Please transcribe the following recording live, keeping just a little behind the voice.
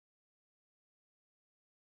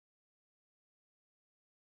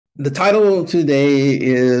The title today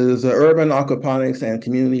is Urban Aquaponics and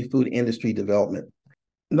Community Food Industry Development.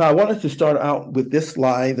 Now, I wanted to start out with this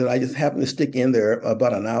slide that I just happened to stick in there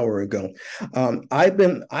about an hour ago. I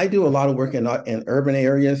do a lot of work in urban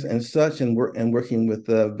areas and such, and working with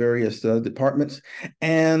various departments.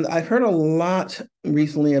 And I've heard a lot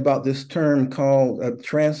recently about this term called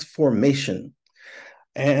transformation.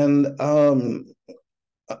 And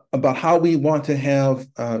about how we want to have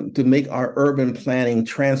to make our urban planning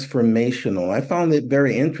transformational. I found it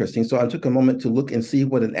very interesting, so I took a moment to look and see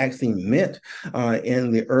what it actually meant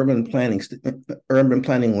in the urban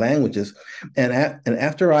planning languages. And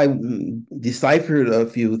after I deciphered a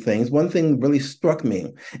few things, one thing really struck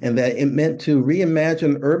me, and that it meant to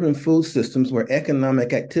reimagine urban food systems where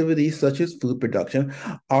economic activities such as food production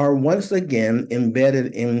are once again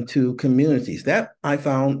embedded into communities. That I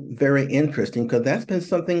found very interesting because that's been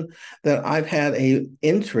something that I've had an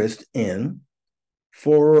interest in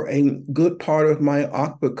for a good part of my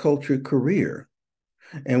aquaculture career.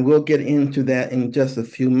 And we'll get into that in just a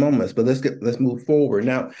few moments, but let's move forward.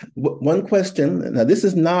 Now, one question. Now, this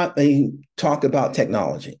is not a talk about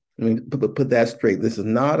technology. I mean, put that straight. This is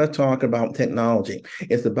not a talk about technology.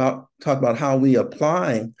 It's about talk about how we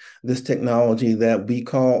apply this technology that we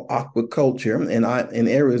call aquaculture. And in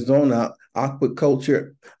Arizona,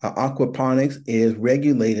 aquaculture, aquaponics is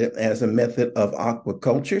regulated as a method of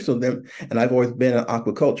aquaculture. So then, and I've always been an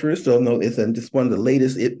aquaculturist, so no, it's just one of the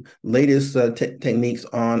latest techniques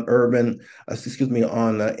on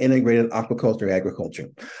integrated aquaculture agriculture.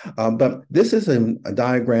 But this is a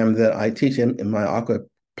diagram that I teach in my aquaponics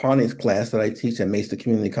class that I teach at Mesa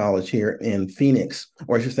Community College here in Phoenix,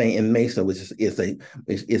 or I should say in Mesa, which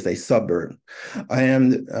is a suburb.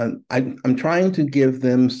 And I'm trying to give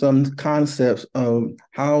them some concepts of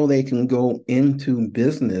how they can go into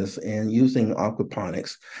business and using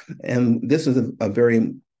aquaponics. And this is a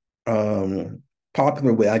very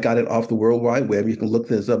popular way. I got it off the World Wide Web. You can look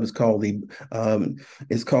this up. It's called the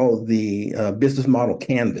business model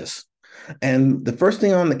canvas. And the first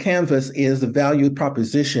thing on the canvas is the value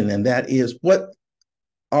proposition, and that is what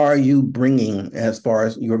are you bringing as far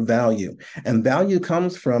as your value? And value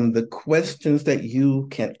comes from the questions that you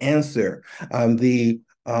can answer,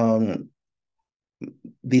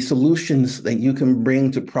 the solutions that you can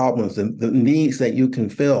bring to problems and the needs that you can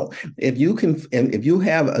fill. If you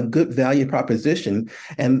have a good value proposition,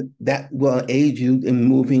 and that will aid you in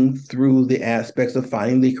moving through the aspects of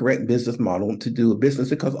finding the correct business model to do a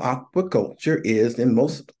business, because aquaculture is in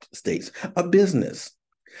most states a business.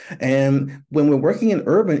 And when we're working in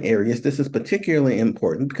urban areas, this is particularly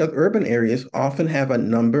important because urban areas often have a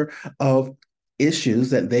number of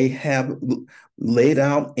issues that they have laid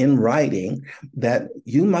out in writing that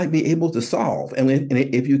you might be able to solve. And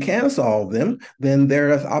if you can solve them, then there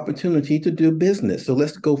is opportunity to do business. So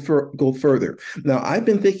let's go further. Now, I've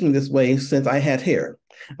been thinking this way since I had hair.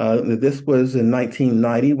 This was in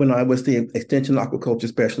 1990 when I was the extension aquaculture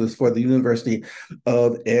specialist for the University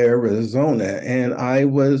of Arizona. And I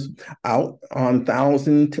was out on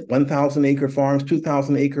 1,000 acre farms,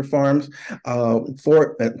 2,000 acre farms,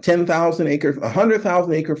 for 10,000 acre,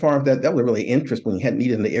 100,000 acre farms. That was really interesting. You hadn't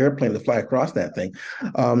needed an airplane to fly across that thing.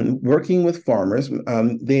 Working with farmers,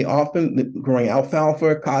 they often growing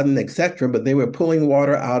alfalfa, cotton, etc., but they were pulling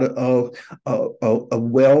water out of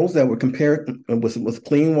wells that were compared with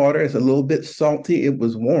clean water. It's a little bit salty. It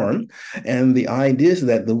was warm. And the idea is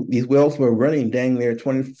that these wells were running dang near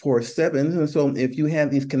 24/7. And so if you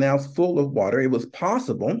had these canals full of water, it was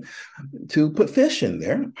possible to put fish in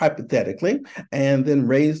there, hypothetically, and then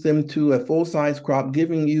raise them to a full-size crop,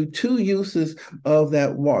 giving you two uses of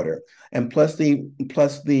that water, and plus the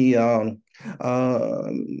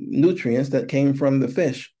nutrients that came from the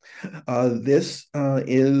fish. This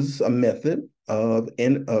is a method of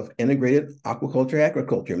integrated aquaculture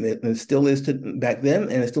agriculture. It still is back then,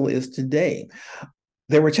 and it still is today.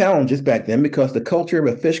 There were challenges back then because the culture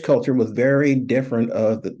of fish culture was very different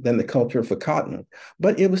than the culture for cotton,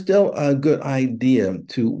 but it was still a good idea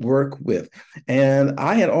to work with. And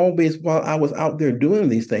I had always, while I was out there doing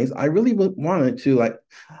these things, I really wanted to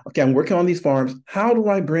okay, I'm working on these farms. How do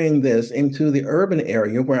I bring this into the urban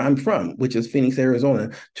area where I'm from, which is Phoenix,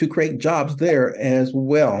 Arizona, to create jobs there as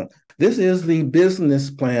well? This is the business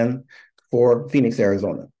plan for Phoenix,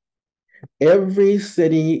 Arizona. Every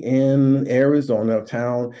city in Arizona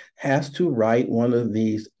town has to write one of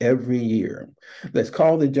these every year. That's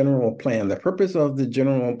called the general plan. The purpose of the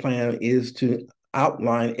general plan is to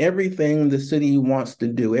outline everything the city wants to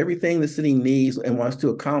do, everything the city needs and wants to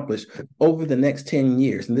accomplish over the next 10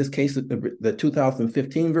 years. In this case, the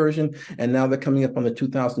 2015 version, and now they're coming up on the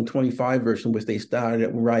 2025 version, which they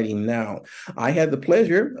started writing now. I had the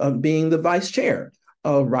pleasure of being the vice chair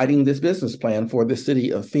of writing this business plan for the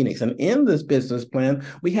city of Phoenix. And in this business plan,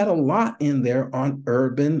 we had a lot in there on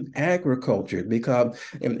urban agriculture because,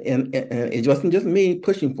 and it wasn't just me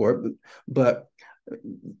pushing for it, but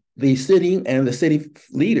the city and the city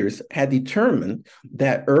leaders had determined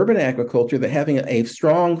that urban agriculture, that having a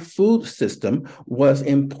strong food system was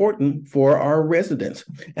important for our residents.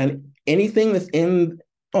 And anything that's in,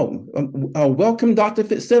 welcome, Dr.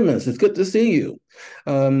 Fitzsimmons. It's good to see you.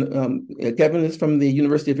 Kevin is from the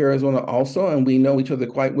University of Arizona also, and we know each other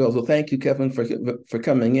quite well. So thank you, Kevin, for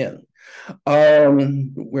coming in.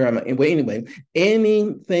 Where am I? Well, anyway,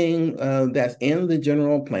 anything that's in the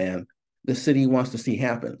general plan, the city wants to see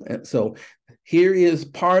happen. And so here is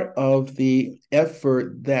part of the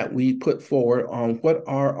effort that we put forward on what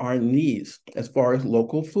are our needs as far as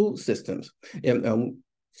local food systems. And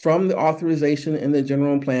from the authorization in the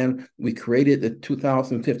general plan, we created the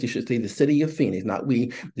 2050, should say the city of Phoenix, not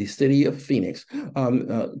we, the city of Phoenix,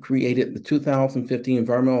 created the 2050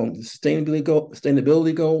 environmental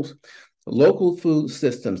sustainability goals. Local food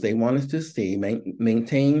systems, they want us to see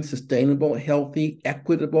maintain sustainable, healthy,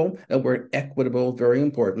 equitable, the word equitable, very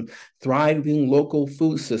important, thriving local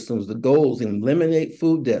food systems. The goals: eliminate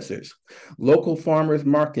food deserts, local farmers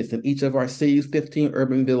markets in each of our cities, 15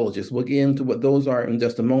 urban villages. We'll get into what those are in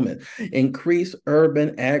just a moment. Increase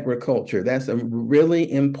urban agriculture. That's a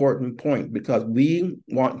really important point because we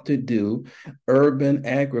want to do urban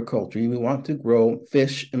agriculture. We want to grow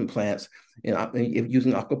fish and plants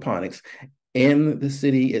using aquaponics in the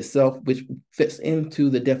city itself, which fits into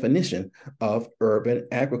the definition of urban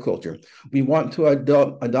agriculture. We want to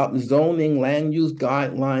adopt zoning, land use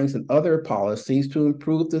guidelines, and other policies to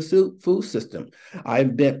improve the food system.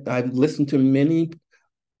 I've listened to many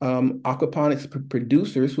aquaponics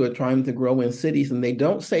producers who are trying to grow in cities, and they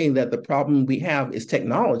don't say that the problem we have is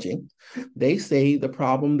technology. They say the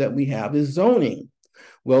problem that we have is zoning.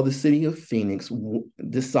 Well, the city of Phoenix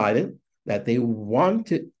decided that they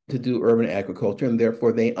wanted to do urban agriculture, and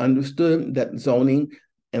therefore they understood that zoning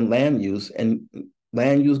and land use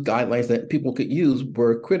guidelines that people could use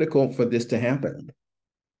were critical for this to happen.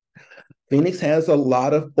 Phoenix has a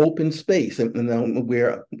lot of open space, and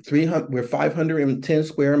we're 510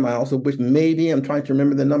 square miles, of which maybe, I'm trying to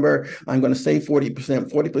remember the number, I'm going to say 40%.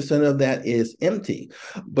 40% of that is empty,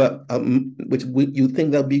 but you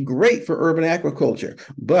think that'll be great for urban agriculture,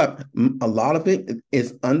 but a lot of it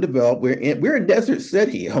is undeveloped. We're a desert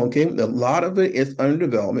city, okay? A lot of it is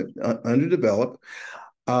underdeveloped.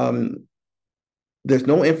 There's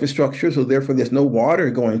no infrastructure, so therefore there's no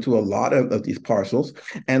water going to a lot of these parcels.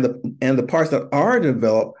 And the parts that are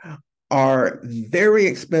developed are very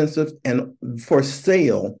expensive and for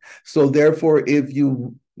sale. So therefore, if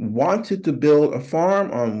you wanted to build a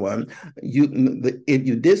farm on one, if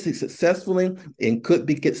you did successfully, it could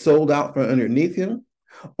get sold out from underneath you,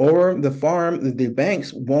 or the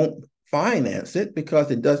banks won't finance it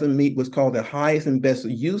because it doesn't meet what's called the highest and best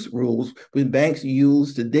use rules, which banks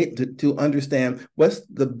use to understand what's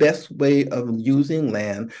the best way of using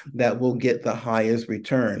land that will get the highest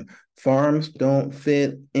return. Farms don't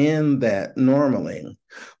fit in that normally.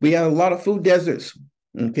 We have a lot of food deserts.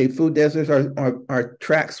 Okay, food deserts are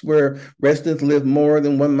tracts where residents live more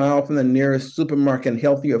than 1 mile from the nearest supermarket and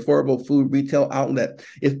healthy, affordable food retail outlet.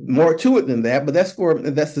 It's more to it than that, but that's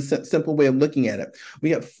the simple way of looking at it. We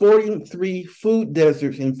have 43 food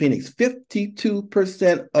deserts in Phoenix.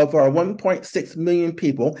 52% of our 1.6 million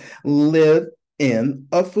people live in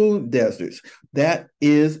a food desert. That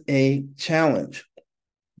is a challenge.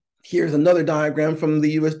 Here's another diagram from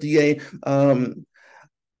the USDA.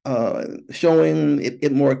 Showing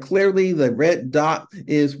it more clearly. The red dot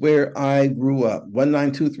is where I grew up,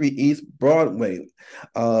 1923 East Broadway.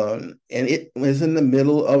 And it was in the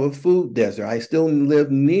middle of a food desert. I still live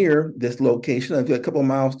near this location. I'm a couple of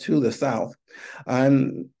miles to the south.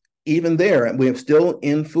 Even there, we are still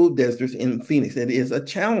in food deserts in Phoenix. It is a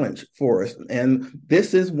challenge for us. And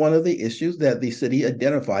this is one of the issues that the city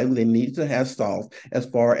identified they need to have solved as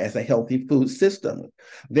far as a healthy food system.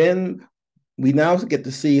 Then we now get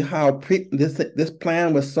to see how this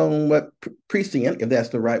plan was somewhat prescient, if that's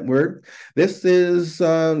the right word. This is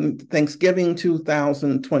Thanksgiving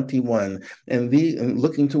 2021, and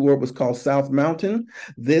looking toward what's called South Mountain.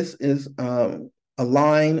 This is a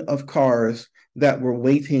line of cars that were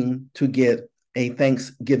waiting to get a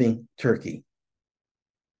Thanksgiving turkey.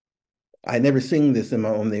 I'd never seen this in my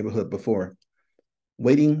own neighborhood before.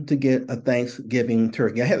 waiting to get a Thanksgiving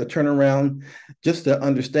turkey. I had to turn around just to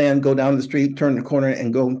understand, go down the street, turn the corner,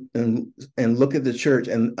 and go and look at the church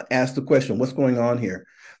and ask the question, what's going on here?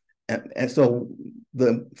 And so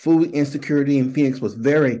the food insecurity in Phoenix was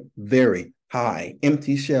very, very high,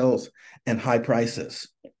 empty shelves and high prices.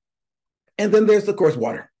 And then there's, of course,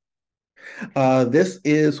 water. This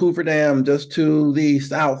is Hoover Dam, just to the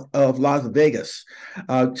south of Las Vegas.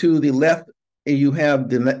 To the left, you have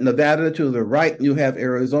the Nevada. To the right, you have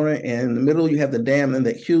Arizona. And in the middle, you have the dam and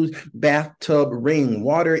the huge bathtub ring.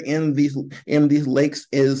 Water in these lakes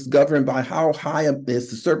is governed by how high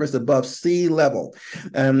is the surface above sea level.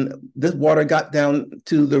 And this water got down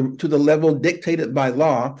to the level dictated by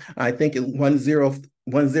law. I think it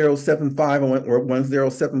 1075 or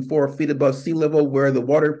 1074 feet above sea level, where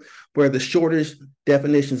the shortage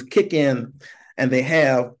definitions kick in, and they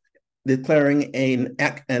have declaring an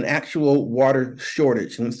actual water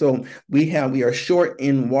shortage. And so we are short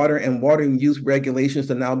in water, and water use regulations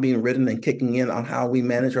are now being written and kicking in on how we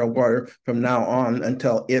manage our water from now on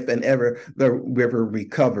until, if and ever, the river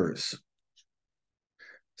recovers.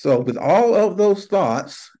 So with all of those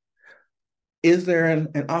thoughts, is there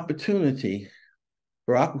an opportunity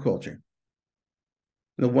for aquaculture?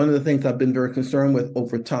 Now, one of the things I've been very concerned with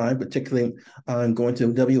over time, particularly going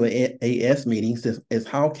to WAS meetings, is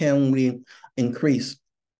how can we increase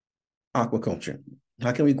aquaculture?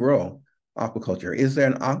 How can we grow aquaculture? Is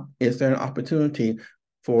there an opportunity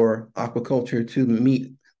for aquaculture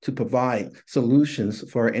to provide solutions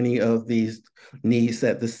for any of these needs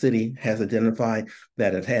that the city has identified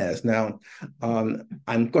that it has? Now,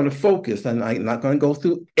 I'm going to focus, and I'm not going to go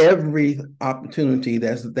through every opportunity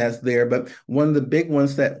that's there, but one of the big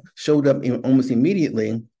ones that showed up almost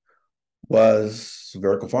immediately was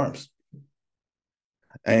vertical farms.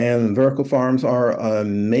 And vertical farms are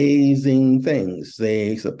amazing things.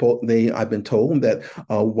 I've been told that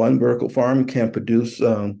one vertical farm can produce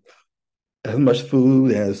as much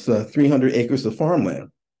food as 300 acres of farmland.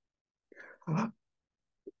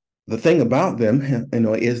 The thing about them,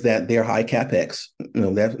 is that they're high capex.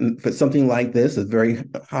 That for something like this is very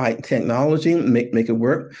high technology. Make it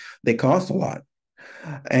work. They cost a lot.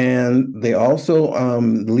 And they also,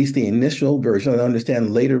 at least the initial version, I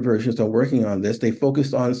understand later versions are working on this, they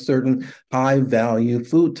focused on certain high-value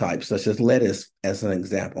food types, such as lettuce, as an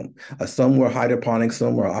example. Some were hydroponics,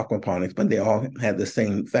 some were aquaponics, but they all had the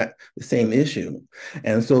same issue.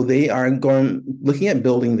 And so they are looking at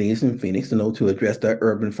building these in Phoenix, to address their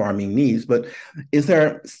urban farming needs. But is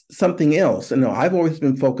there something else? I've always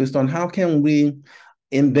been focused on how can we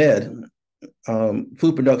embed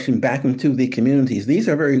food production back into the communities. These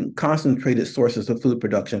are very concentrated sources of food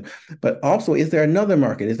production, but also, is there another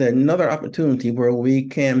market? Is there another opportunity where we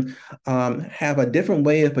can have a different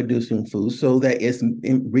way of producing food so that it's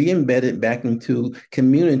re-embedded back into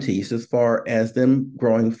communities as far as them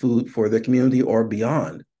growing food for their community or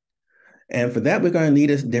beyond? And for that, we're going to need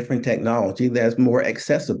a different technology that's more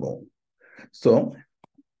accessible. So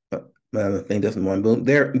the thing doesn't want to boom.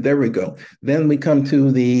 There we go. Then we come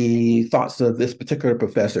to the thoughts of this particular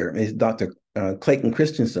professor, is Dr. Clayton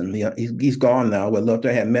Christensen. He's gone now. Would love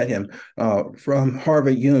to have met him, from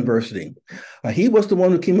Harvard University. He was the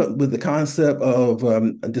one who came up with the concept of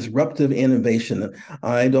disruptive innovation.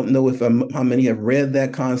 I don't know if how many have read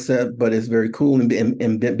that concept, but it's very cool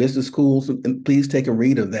in business schools. And please take a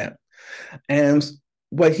read of that. And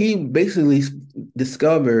what he basically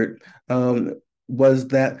discovered was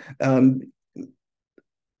that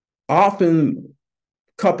often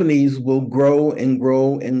companies will grow and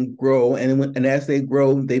grow and grow, and as they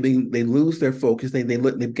grow, they lose their focus. They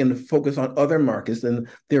begin to focus on other markets than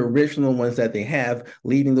the original ones that they have,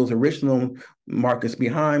 leaving those original markets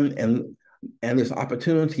behind, and there's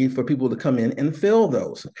opportunity for people to come in and fill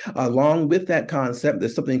those. Along with that concept,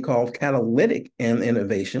 there's something called catalytic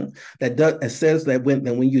innovation that says that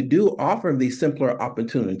when you do offer these simpler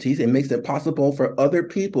opportunities, it makes it possible for other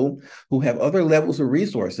people who have other levels of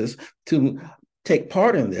resources to take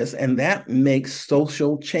part in this, and that makes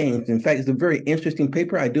social change. In fact, it's a very interesting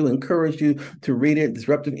paper. I do encourage you to read it,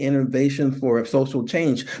 Disruptive Innovation for Social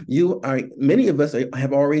Change. Many of us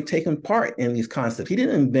have already taken part in these concepts. He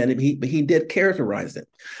didn't invent it, but he did characterize it.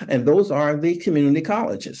 And those are the community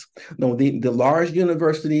colleges. The large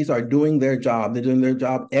universities are doing their job. They're doing their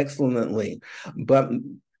job excellently. But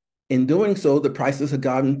in doing so, the prices have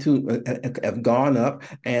gone up,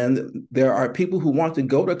 and there are people who want to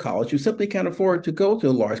go to college who simply can't afford to go to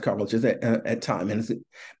large colleges at times.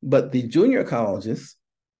 But the junior colleges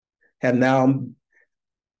have now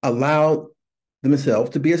allowed themselves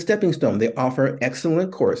to be a stepping stone. They offer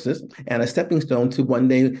excellent courses and a stepping stone to one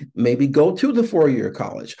day maybe go to the 4-year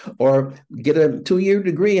college or get a 2-year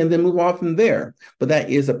degree and then move on from there. But that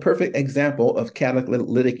is a perfect example of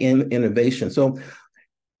catalytic innovation. So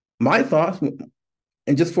my thoughts,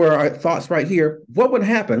 and just for our thoughts right here, what would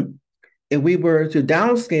happen if we were to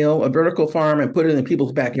downscale a vertical farm and put it in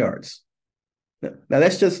people's backyards? Now,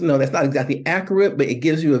 that's just, no, that's not exactly accurate, but it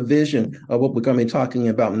gives you a vision of what we're going to be talking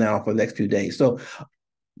about now for the next few days. So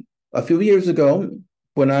a few years ago,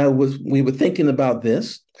 when we were thinking about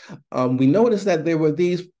this, we noticed that there were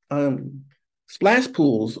these splash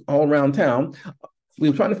pools all around town. We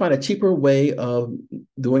were trying to find a cheaper way of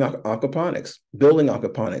doing aquaponics, building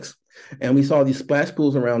aquaponics. And we saw these splash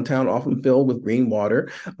pools around town, often filled with green water,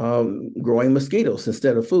 growing mosquitoes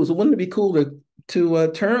instead of food. So wouldn't it be cool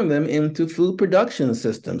to turn them into food production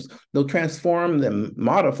systems? They'll transform them,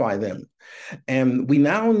 modify them. And we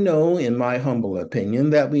now know, in my humble opinion,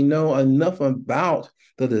 that we know enough about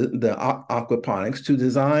the aquaponics to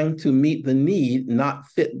design to meet the need, not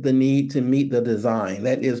fit the need to meet the design.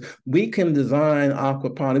 That is, we can design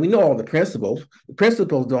aquaponics. We know all the principles. The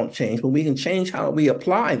principles don't change, but we can change how we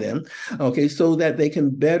apply them, okay, so that they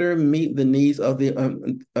can better meet the needs of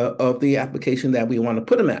the application that we want to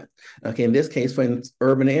put them at. Okay, in this case, for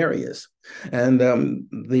urban areas. And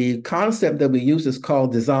the concept that we use is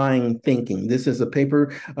called design thinking. This is a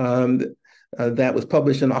paper that was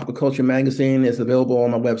published in Aquaculture magazine. It's available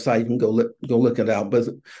on my website. You can go look it out.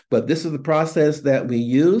 But this is the process that we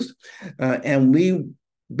used, and we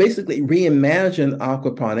basically reimagined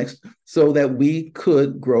aquaponics so that we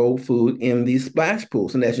could grow food in these splash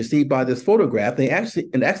pools. And as you see by this photograph, it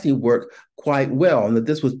actually worked quite well. And that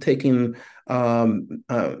this was taken.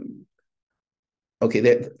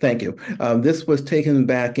 Thank you. This was taken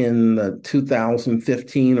back in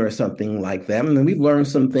 2015 or something like that. And then we've learned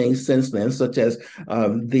some things since then, such as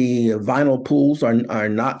the vinyl pools are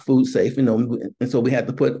not food safe, and so we had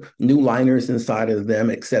to put new liners inside of them,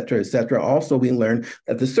 et cetera, et cetera. Also, we learned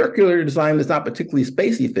that the circular design is not particularly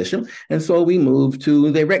space efficient. And so we moved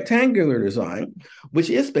to the rectangular design, which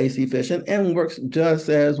is space efficient and works just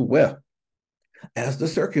as well as the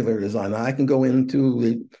circular design. Now, I can go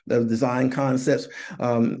into the design concepts,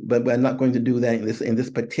 but I'm not going to do that in this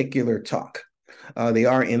particular talk. They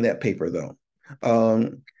are in that paper, though.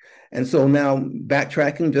 And so now,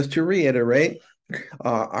 backtracking, just to reiterate,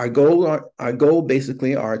 our goal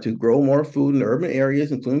basically are to grow more food in urban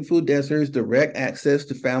areas, including food deserts, direct access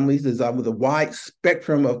to families designed with a wide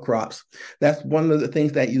spectrum of crops. That's one of the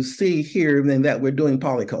things that you see here, and that we're doing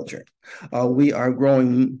polyculture. We are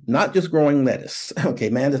not just growing lettuce. Okay,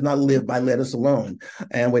 man does not live by lettuce alone.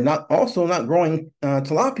 And we're also not growing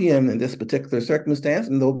tilapia in this particular circumstance.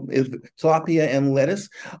 And though tilapia and lettuce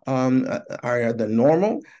are the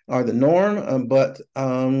norm, but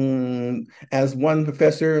as one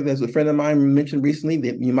professor, there's a friend of mine mentioned recently,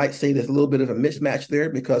 that you might say there's a little bit of a mismatch there,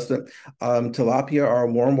 because the tilapia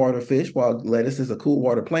are warm water fish, while lettuce is a cool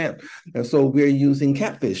water plant. And so we're using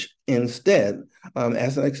catfish instead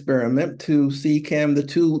as an experiment to see can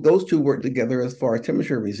those two work together as far as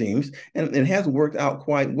temperature regimes, and it has worked out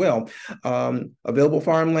quite well. Available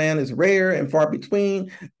farmland is rare and far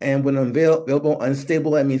between, and when available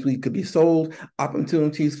unstable, that means we could be sold.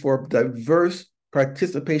 Opportunities for diverse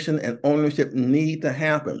participation and ownership need to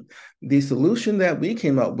happen. The solution that we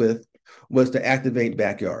came up with was to activate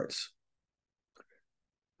backyards.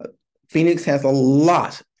 Phoenix has a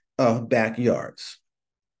lot of backyards.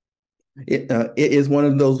 It is one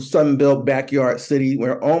of those Sunbelt backyard cities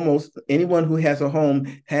where almost anyone who has a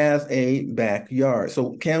home has a backyard.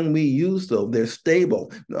 So can we use those? They're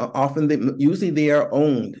stable. Usually they are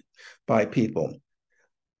owned by people.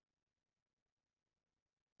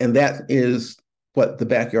 And that is what the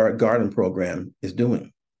Backyard Garden Program is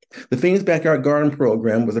doing. The Phoenix Backyard Garden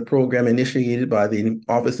Program was a program initiated by the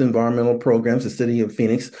Office of Environmental Programs, the City of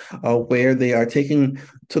Phoenix, where they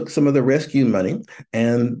took some of the rescue money,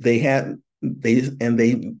 and they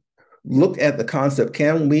looked at the concept: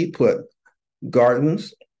 can we put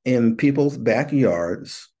gardens in people's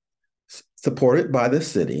backyards, supported by the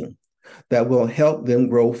city, that will help them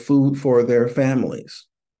grow food for their families?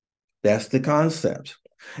 That's the concept.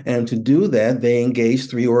 And to do that, they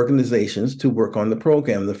engaged 3 organizations to work on the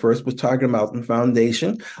program. The first was Tiger Mountain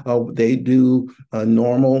Foundation. They do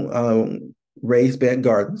normal raised bed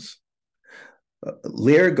gardens.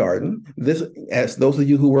 Layer garden. As those of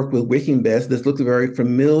you who work with wicking beds, this looks very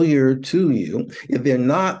familiar to you. If they're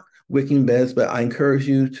not wicking beds, but I encourage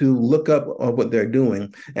you to look up what they're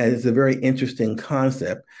doing, and it's a very interesting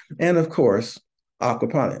concept. And of course,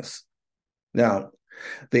 aquaponics. Now,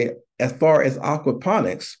 as far as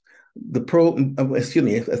aquaponics,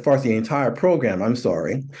 as far as the entire program, I'm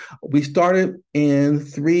sorry, we started in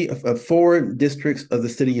four districts of the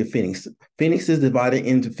city of Phoenix. Phoenix is divided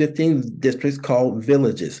into 15 districts called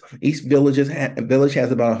villages. Each village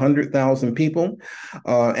has about 100,000 people,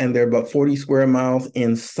 and they're about 40 square miles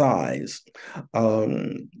in size.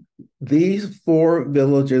 These four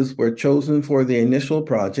villages were chosen for the initial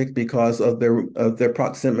project because of their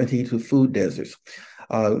proximity to food deserts.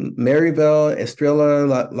 Maryville, Estrella,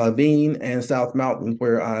 Lavigne, and South Mountain,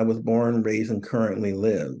 where I was born, raised, and currently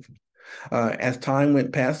live. As time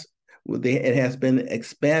went past, it has been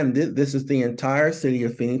expanded. This is the entire city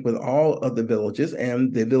of Phoenix with all of the villages,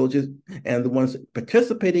 and the ones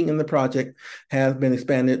participating in the project have been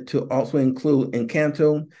expanded to also include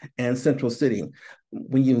Encanto and Central City.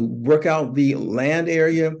 When you work out the land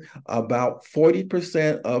area, about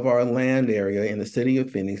 40% of our land area in the city of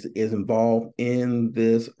Phoenix is involved in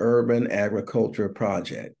this urban agriculture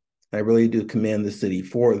project. I really do commend the city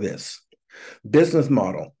for this. Business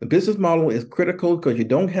model. The business model is critical because you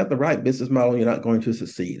don't have the right business model, you're not going to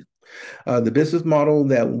succeed. The business model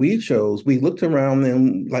that we chose, we looked around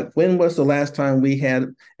and when was the last time we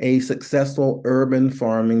had a successful urban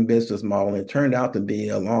farming business model? It turned out to be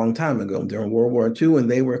a long time ago during World War II, and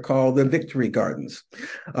they were called the Victory Gardens.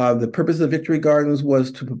 The purpose of Victory Gardens was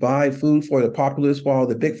to provide food for the populace while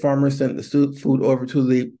the big farmers sent the food over to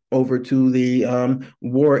the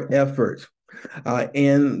war effort.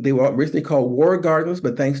 And they were originally called war gardens,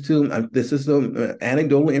 but thanks to this is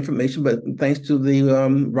anecdotal information, but thanks to the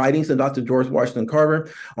writings of Dr. George Washington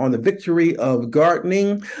Carver on the victory of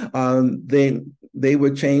gardening, they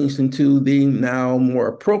were changed into the now more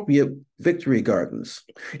appropriate Victory Gardens.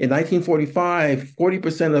 In 1945,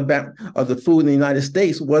 40% of the food in the United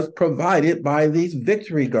States was provided by these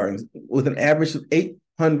Victory Gardens, with an average of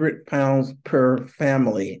 800 pounds per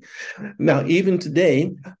family. Now, even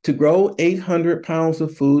today, to grow 800 pounds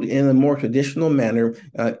of food in a more traditional manner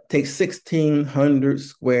takes 1,600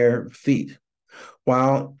 square feet.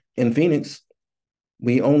 While in Phoenix,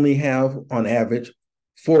 we only have, on average,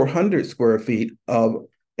 400 square feet of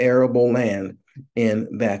arable land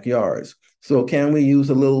in backyards. So can we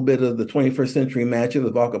use a little bit of the 21st century magic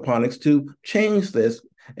of aquaponics to change this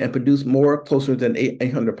and produce more closer than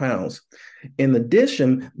 800 pounds? In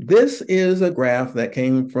addition, this is a graph that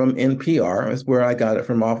came from NPR. That's where I got it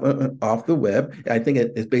from off the web. I think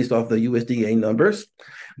it's based off the USDA numbers.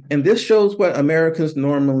 And this shows what Americans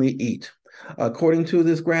normally eat. According to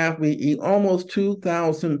this graph, we eat almost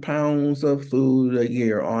 2,000 pounds of food a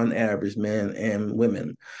year on average, men and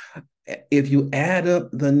women. If you add up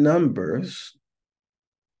the numbers,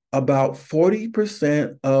 about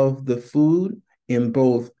 40% of the food in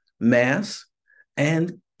both mass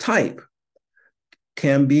and type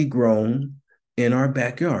can be grown in our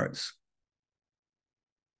backyards.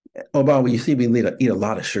 Oh, by the way, you see we eat a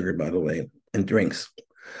lot of sugar, by the way, and drinks.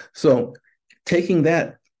 So taking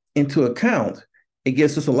that into account, it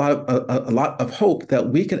gives us a lot of hope that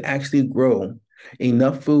we can actually grow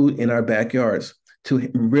enough food in our backyards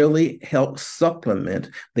to really help supplement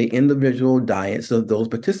the individual diets of those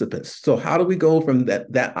participants. So how do we go from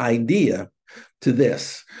that idea to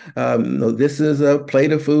this? This is a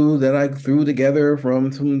plate of food that I threw together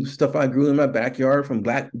from some stuff I grew in my backyard, from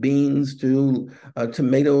black beans to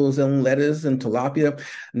tomatoes and lettuce and tilapia.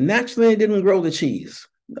 Naturally, I didn't grow the cheese.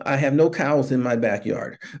 I have no cows in my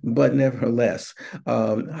backyard, but nevertheless,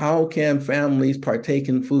 how can families partake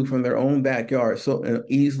in food from their own backyard so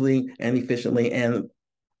easily and efficiently, and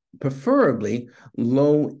preferably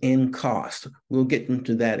low in cost? We'll get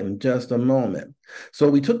into that in just a moment. So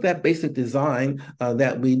we took that basic design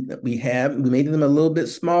that we have, we made them a little bit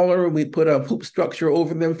smaller. We put a hoop structure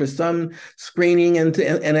over them for sun screening and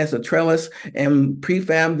as a trellis, and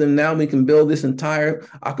prefab them. Now we can build this entire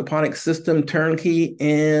aquaponic system turnkey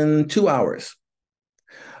in 2 hours.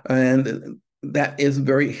 And that is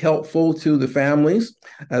very helpful to the families.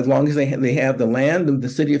 As long as they have the land, the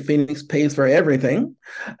city of Phoenix pays for everything.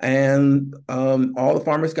 And all the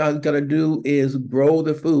farmers got to do is grow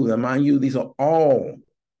the food. And mind you, these are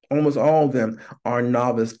almost all of them are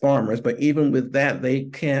novice farmers. But even with that,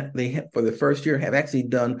 for the first year, have actually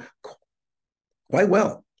done quite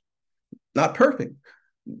well. Not perfect,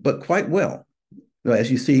 but quite well.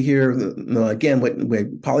 As you see here, again,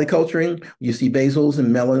 with polyculturing, you see basils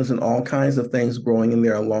and melons and all kinds of things growing in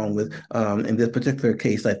there, along with, in this particular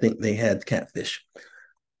case, I think they had catfish.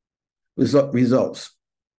 Results,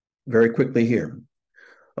 very quickly here.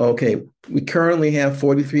 Okay, we currently have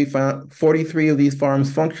 43 of these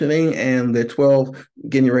farms functioning, and there are 12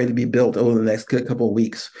 getting ready to be built over the next couple of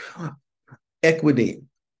weeks. Equity.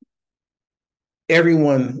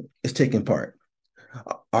 Everyone is taking part.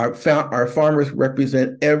 Our farmers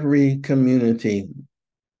represent every community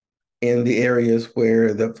in the areas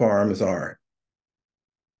where the farms are.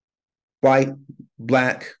 White,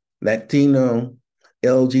 Black, Latino,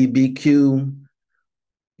 LGBTQ,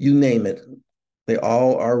 you name it. They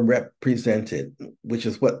all are represented, which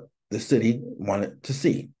is what the city wanted to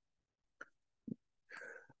see.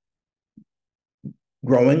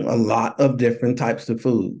 Growing a lot of different types of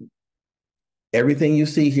food. Everything you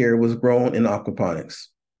see here was grown in aquaponics.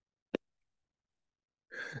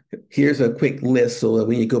 Here's a quick list so that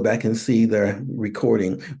when you go back and see the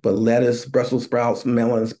recording, but lettuce, Brussels sprouts,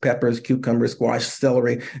 melons, peppers, cucumbers, squash,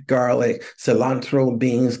 celery, garlic, cilantro,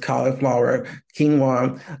 beans, cauliflower,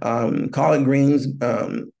 quinoa, collard greens,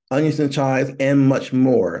 onions and chives, and much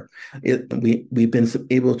more. We've been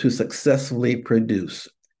able to successfully produce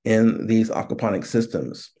in these aquaponic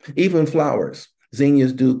systems, even flowers.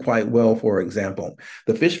 Zinnias do quite well, for example.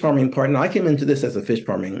 The fish farming part, now I came into this as a fish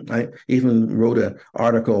farming. I even wrote an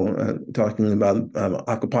article talking about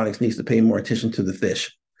aquaponics needs to pay more attention to the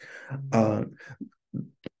fish.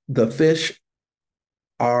 The fish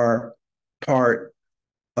are part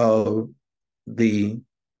of the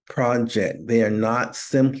project. They are not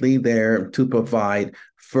simply there to provide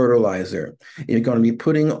fertilizer. If you're going to be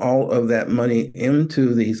putting all of that money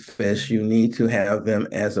into these fish, you need to have them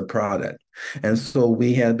as a product. And so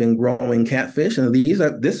we have been growing catfish, and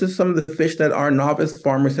this is some of the fish that our novice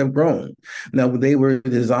farmers have grown. Now, they were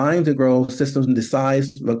designed to grow systems in the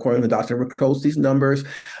size, according to Dr. Ricosi's numbers,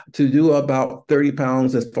 to do about 30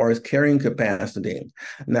 pounds as far as carrying capacity.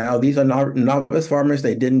 Now, these are novice farmers.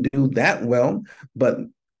 They didn't do that well, but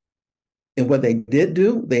and what they did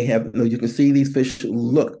do, they have, you can see these fish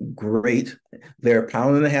look great. They're 1.5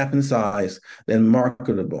 pounds in size, then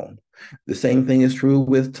marketable. The same thing is true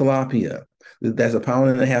with tilapia. That's 1.5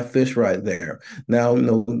 pound fish right there. Now,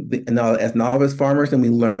 now as novice farmers, and we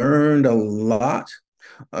learned a lot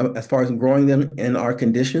as far as growing them in our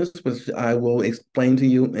conditions, which I will explain to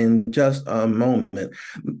you in just a moment.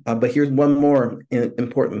 But here's one more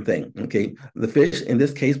important thing. Okay, the fish in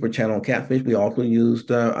this case were channel catfish. We also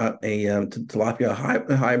used a tilapia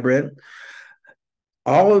hybrid.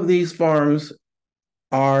 All of these farms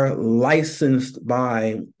are licensed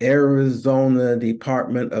by Arizona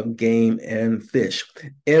Department of Game and Fish.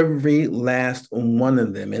 Every last one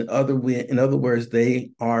of them. In other words,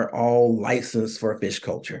 they are all licensed for fish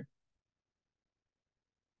culture.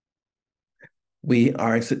 We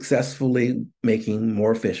are successfully making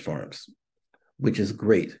more fish farms, which is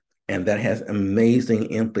great. And that has amazing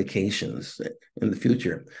implications in the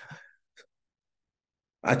future.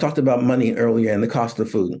 I talked about money earlier and the cost of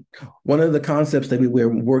food. One of the concepts that we were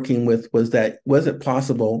working with was it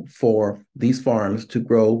possible for these farms to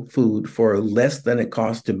grow food for less than it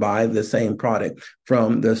costs to buy the same product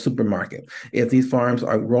from the supermarket? If these farms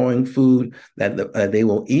are growing food that they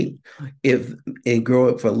will eat, if they grow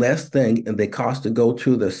it for less than they cost to go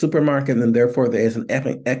to the supermarket, then therefore there is an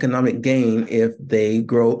economic gain if they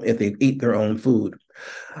eat their own food.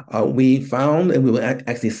 We found, and we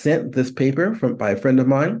actually sent this paper by a friend of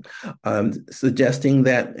mine, suggesting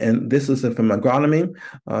that, and this is from agronomy,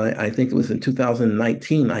 I think it was in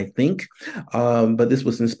 2019, I think, but this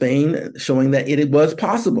was in Spain, showing that it was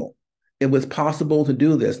possible. It was possible to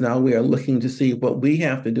do this. Now we are looking to see what we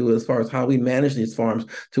have to do as far as how we manage these farms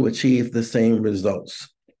to achieve the same results.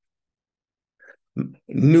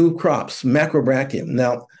 New crops, macrobrachium.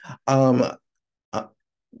 Now,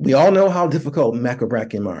 we all know how difficult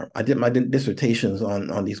macrobrachium are. I did my dissertations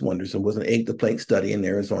on these wonders. It was an egg-to-plate study in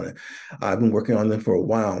Arizona. I've been working on them for a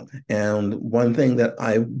while. And one thing that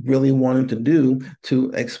I really wanted to do to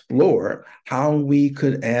explore how we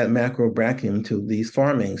could add macrobrachium to these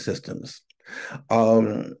farming systems.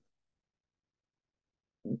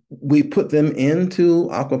 We put them into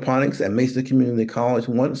aquaponics at Mesa Community College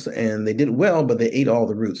once, and they did well, but they ate all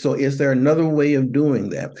the roots. So is there another way of doing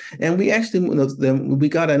that? And we actually, we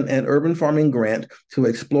got an urban farming grant to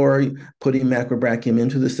explore putting macrobrachium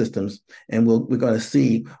into the systems, and we're going to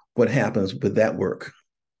see what happens with that work.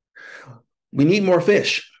 We need more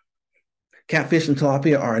fish. Catfish and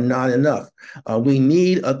tilapia are not enough. We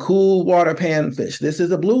need a cool water panfish. This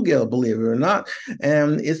is a bluegill, believe it or not.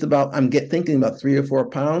 And it's about, thinking about 3 or 4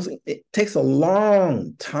 pounds. It takes a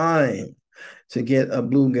long time to get a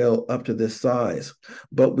bluegill up to this size.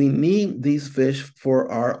 But we need these fish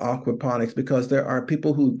for our aquaponics because there are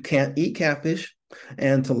people who can't eat catfish.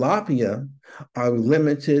 and tilapia are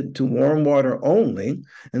limited to warm water only.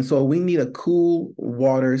 And so we need a cool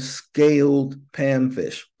water scaled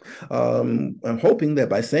panfish. I'm hoping that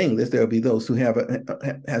by saying this, there'll be those who have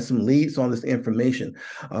some leads on this information.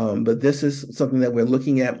 But this is something that we're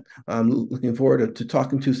looking at. I'm looking forward to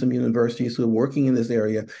talking to some universities who are working in this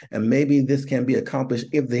area, and maybe this can be accomplished.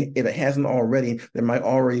 If it hasn't already, there might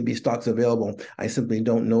already be stocks available I simply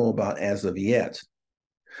don't know about as of yet.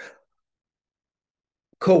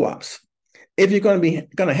 Co-ops. If you're going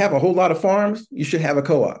to have a whole lot of farms, you should have a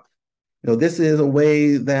co-op. This is a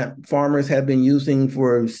way that farmers have been using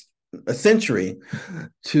for a century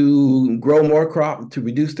to grow more crop, to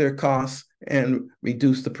reduce their costs, and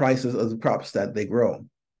reduce the prices of the crops that they grow.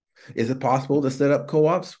 Is it possible to set up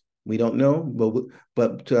co-ops? We don't know,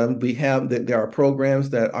 but there are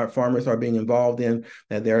programs that our farmers are being involved in,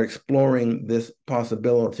 that they're exploring this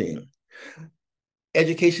possibility.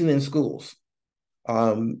 Education in schools.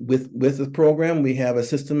 With this program, we have a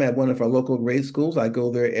system at one of our local grade schools. I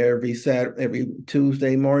go there every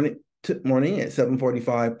Tuesday morning at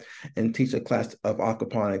 7:45 and teach a class of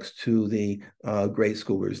aquaponics to the grade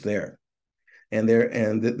schoolers there. And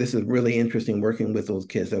this is really interesting working with those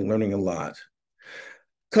kids. They're learning a lot.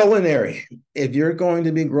 Culinary. If you're going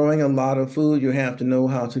to be growing a lot of food, you have to know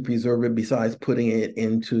how to preserve it besides putting it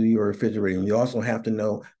into your refrigerator. You also have to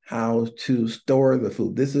know how to store the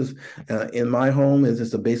food. This is in my home. Is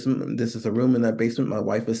this a basement? This is a room in that basement my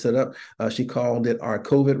wife has set up. She called it our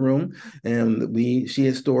COVID room, and she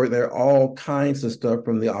has stored there all kinds of stuff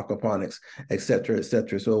from the aquaponics, et cetera, et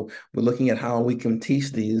cetera. So we're looking at how we can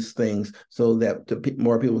teach these things so that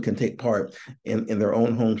more people can take part in their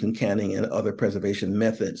own homes and canning and other preservation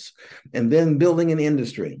methods. And then building an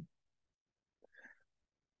industry.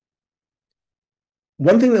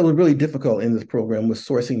 One thing that was really difficult in this program was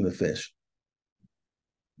sourcing the fish.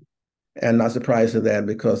 And not surprised at that,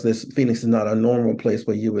 because Phoenix is not a normal place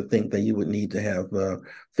where you would think that you would need to have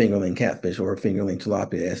fingerling catfish or fingerling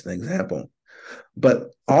tilapia as an example. But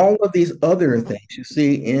all of these other things you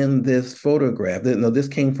see in this photograph, this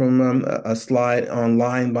came from a slide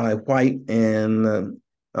online by White, and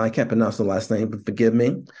I can't pronounce the last name, but forgive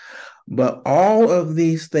me. But all of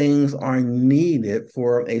these things are needed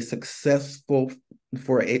for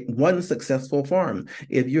one successful farm.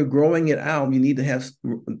 If you're growing it out, you need to have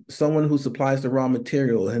someone who supplies the raw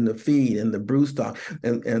material and the feed and the broodstock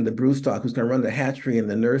and the broodstock who's going to run the hatchery and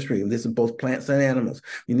the nursery. And this is both plants and animals.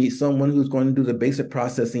 You need someone who's going to do the basic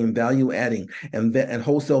processing, value adding, and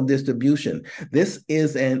wholesale distribution. This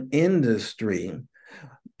is an industry.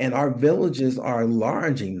 And our villages are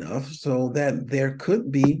large enough so that there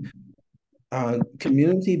could be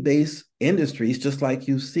community-based industries, just like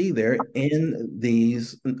you see there in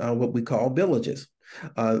these what we call villages.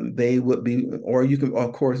 They would be, or you can,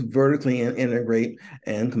 of course, vertically integrate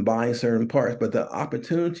and combine certain parts. But the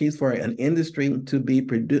opportunities for an industry to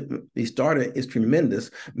be started is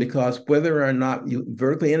tremendous, because whether or not you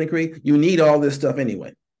vertically integrate, you need all this stuff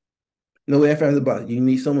anyway. No ifs, ands, or buts. You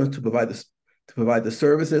need someone to provide the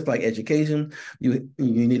services like education. You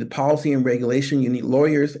need the policy and regulation. You need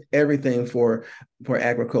lawyers, everything for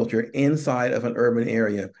agriculture inside of an urban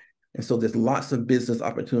area. And so there's lots of business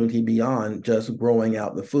opportunity beyond just growing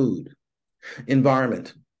out the food.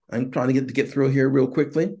 Environment. I'm trying to get through here real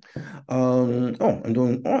quickly. I'm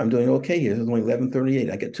doing okay here. It's only 11:38.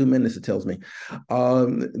 I get 2 minutes, it tells me.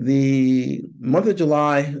 The month of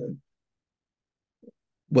July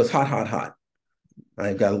was hot.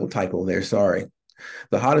 I got a little typo there, sorry.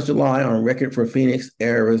 The hottest July on record for Phoenix,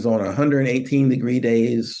 Arizona, 118-degree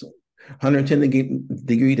days,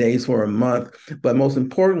 110-degree days for a month, but most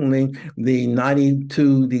importantly, the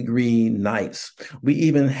 92-degree nights. We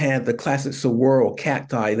even had the classic saguaro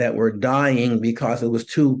cacti that were dying because it was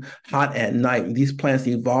too hot at night. These plants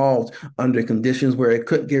evolved under conditions where it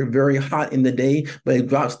could get very hot in the day, but it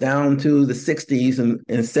drops down to the 60s and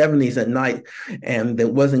 70s at night, and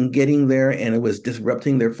it wasn't getting there, and it was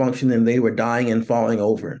disrupting their function, and they were dying and falling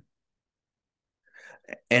over.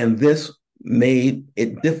 And this made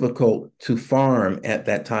it difficult to farm at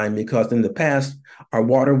that time, because in the past, our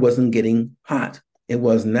water wasn't getting hot. It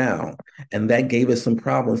was now. And that gave us some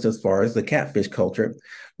problems as far as the catfish culture,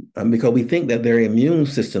 because we think that their immune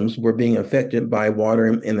systems were being affected by water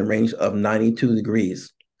in the range of 92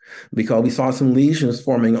 degrees, because we saw some lesions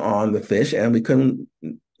forming on the fish and we couldn't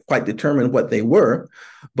quite determine what they were.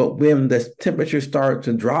 But when the temperature started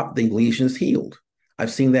to drop, the lesions healed. I've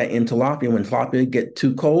seen that in tilapia. When tilapia get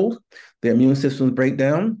too cold, their immune systems break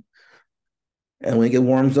down. And when it gets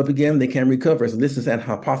warms up again, they can recover. So this is that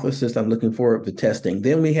hypothesis I'm looking forward to testing.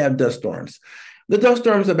 Then we have dust storms. The dust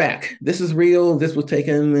storms are back. This is real. This was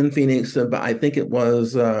taken in Phoenix, but I think it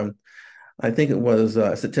was September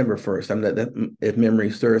 1st. If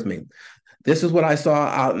memory serves me. This is what I saw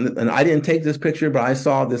out, and I didn't take this picture, but I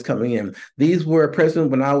saw this coming in. These were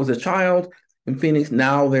present when I was a child in Phoenix.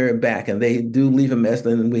 Now they're back, and they do leave a mess.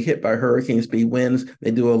 And we hit by hurricane speed winds.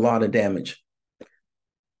 They do a lot of damage.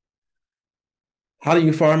 How do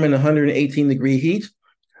you farm in 118-degree heat?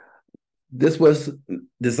 This was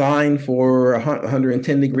designed for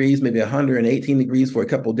 110 degrees, maybe 118 degrees for a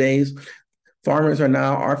couple of days. Our farmers are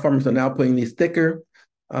now putting these thicker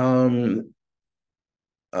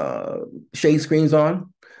shade screens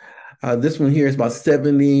on. This one here is about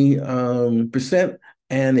 70%,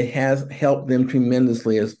 and it has helped them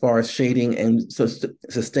tremendously as far as shading and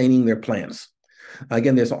sustaining their plants.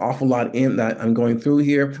 Again, there's an awful lot in that I'm going through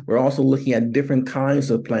here. We're also looking at different kinds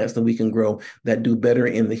of plants that we can grow that do better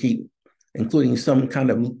in the heat, including some kind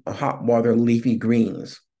of hot water leafy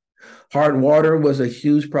greens. Hard water was a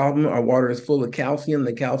huge problem. Our water is full of calcium.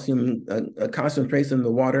 The calcium concentrates in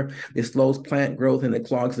the water. It slows plant growth and it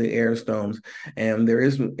clogs the air stones. And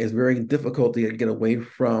it's very difficult to get away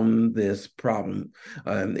from this problem.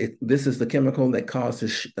 This is the chemical that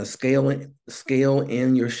causes a scale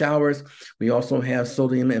in your showers. We also have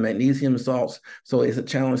sodium and magnesium salts. So it's a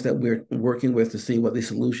challenge that we're working with to see what the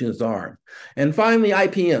solutions are. And finally,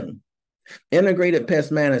 IPM. Integrated pest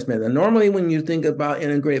management. And normally when you think about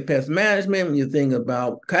integrated pest management, you think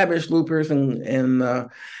about cabbage loopers and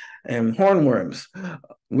hornworms.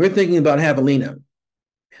 We're thinking about javelina.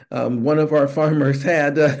 One of our farmers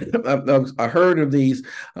had a herd of these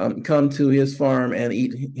come to his farm and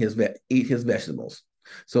eat his vegetables.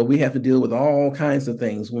 So we have to deal with all kinds of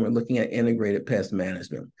things when we're looking at integrated pest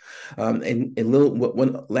management.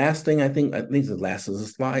 One last thing, I think the last of the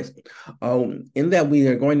slides, in that we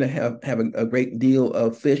are going to have a great deal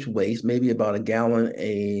of fish waste, maybe about a gallon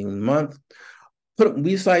a month.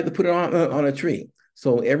 We decided to put it on a tree.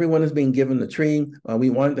 So everyone is being given the tree. We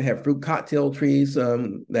wanted to have fruit cocktail trees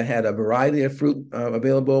that had a variety of fruit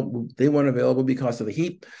available. They weren't available because of the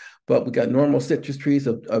heat. But we got normal citrus trees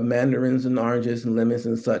of mandarins and oranges and lemons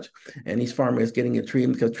and such. And each farmer is getting a tree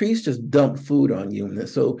because trees just dump food on you. And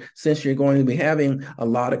so since you're going to be having a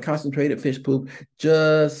lot of concentrated fish poop,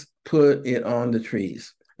 just put it on the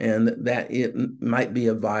trees. And that it might be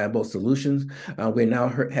a viable solution. We're now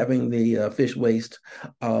having the fish waste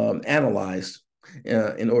analyzed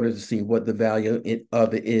in order to see what the value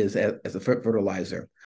of it is as a fertilizer.